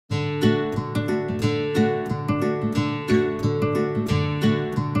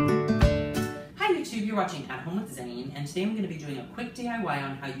today I'm going to be doing a quick DIY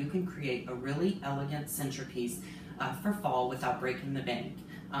on how you can create a really elegant centerpiece for fall without breaking the bank.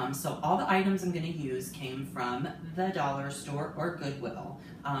 So all the items I'm going to use came from the dollar store or Goodwill,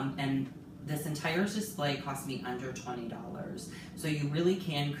 and this entire display cost me under $20. So you really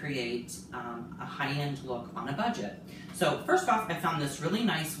can create a high-end look on a budget. So first off, I found this really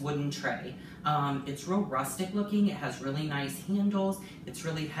nice wooden tray. It's real rustic looking. It has really nice handles. It's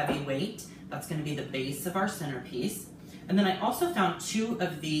really heavyweight. That's going to be the base of our centerpiece. And then I also found two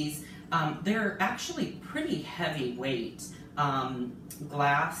of these. They're actually pretty heavyweight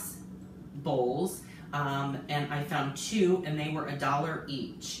glass bowls, and I found two, and they were $1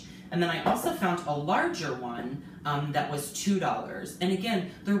 each. And then I also found a larger one that was $2. And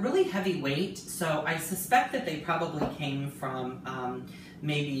again, they're really heavyweight, so I suspect that they probably came from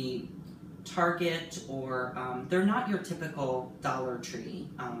maybe Target, or they're not your typical Dollar Tree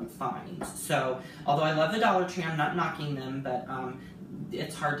finds. So although I love the Dollar Tree, I'm not knocking them, but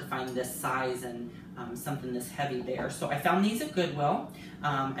it's hard to find this size and something this heavy there. So I found these at Goodwill.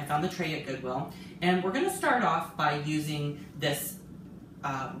 I found the tray at Goodwill. And we're going to start off by using this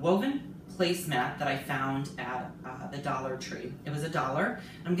woven placemat that I found at the Dollar Tree. It was $1.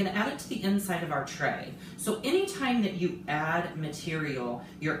 I'm going to add it to the inside of our tray. So anytime that you add material,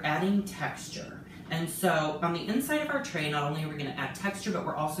 you're adding texture. And so on the inside of our tray, not only are we going to add texture, but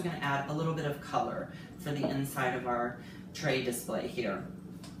we're also going to add a little bit of color for the inside of our tray display here.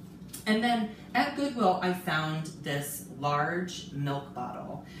 And then at Goodwill, I found this large milk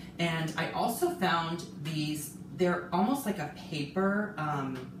bottle. And I also found these, they're almost like a paper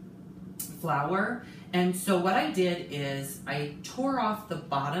flower. And so what I did is I tore off the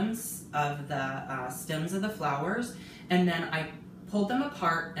bottoms of the stems of the flowers, and then I pulled them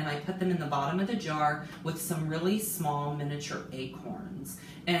apart and I put them in the bottom of the jar with some really small miniature acorns.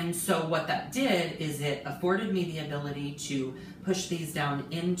 And so what that did is it afforded me the ability to push these down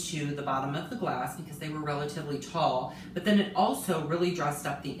into the bottom of the glass because they were relatively tall, but then it also really dressed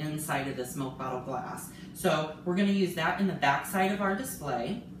up the inside of this milk bottle glass. So we're going to use that in the back side of our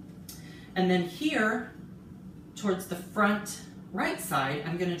display. And then here, towards the front right side,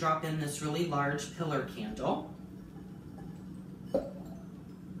 I'm going to drop in this really large pillar candle.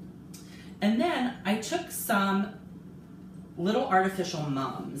 And then I took some little artificial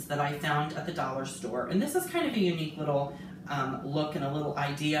mums that I found at the dollar store. And this is kind of a unique little look and a little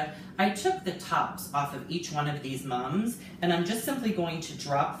idea. I took the tops off of each one of these mums, and I'm just simply going to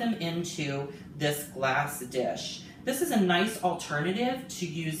drop them into this glass dish. This is a nice alternative to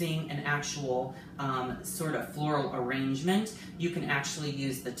using an actual sort of floral arrangement. You can actually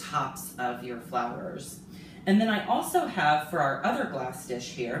use the tops of your flowers. And then I also have, for our other glass dish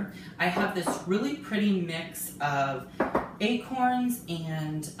here, I have this really pretty mix of acorns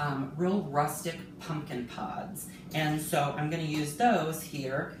and real rustic pumpkin pods. And so I'm going to use those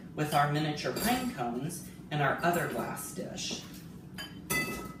here with our miniature pine cones in our other glass dish.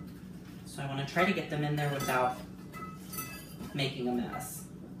 So I want to try to get them in there without making a mess.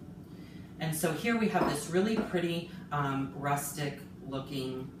 And so here we have this really pretty rustic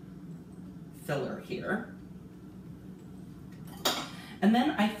looking filler here. And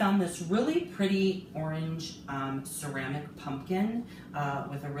then I found this really pretty orange ceramic pumpkin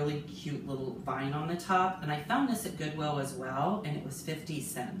with a really cute little vine on the top. And I found this at Goodwill as well, and it was 50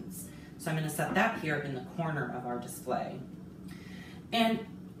 cents. So I'm going to set that here in the corner of our display. And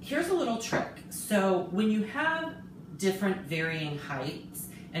here's a little trick. So when you have different varying heights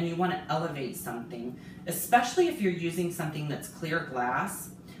and you want to elevate something, especially if you're using something that's clear glass,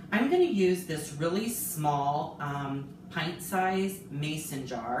 I'm going to use this really small pint-sized mason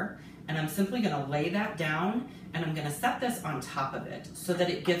jar, and I'm simply going to lay that down, and I'm going to set this on top of it so that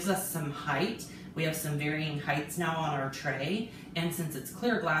it gives us some height. We have some varying heights now on our tray, and since it's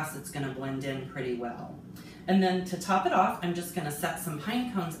clear glass, it's going to blend in pretty well. And then to top it off, I'm just going to set some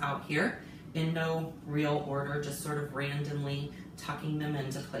pine cones out here in no real order, just sort of randomly tucking them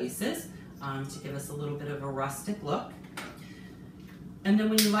into places to give us a little bit of a rustic look. And then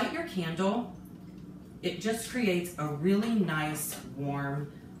when you light your candle, it just creates a really nice,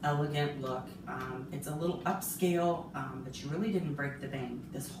 warm, elegant look. It's a little upscale, but you really didn't break the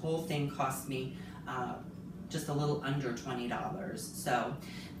bank. This whole thing cost me just a little under $20. So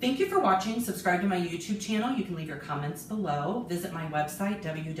thank you for watching. Subscribe to my YouTube channel. You can leave your comments below. Visit my website,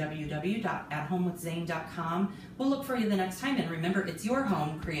 www.athomewithzane.com. We'll look for you the next time. And remember, it's your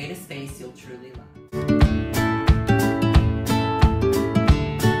home. Create a space you'll truly love.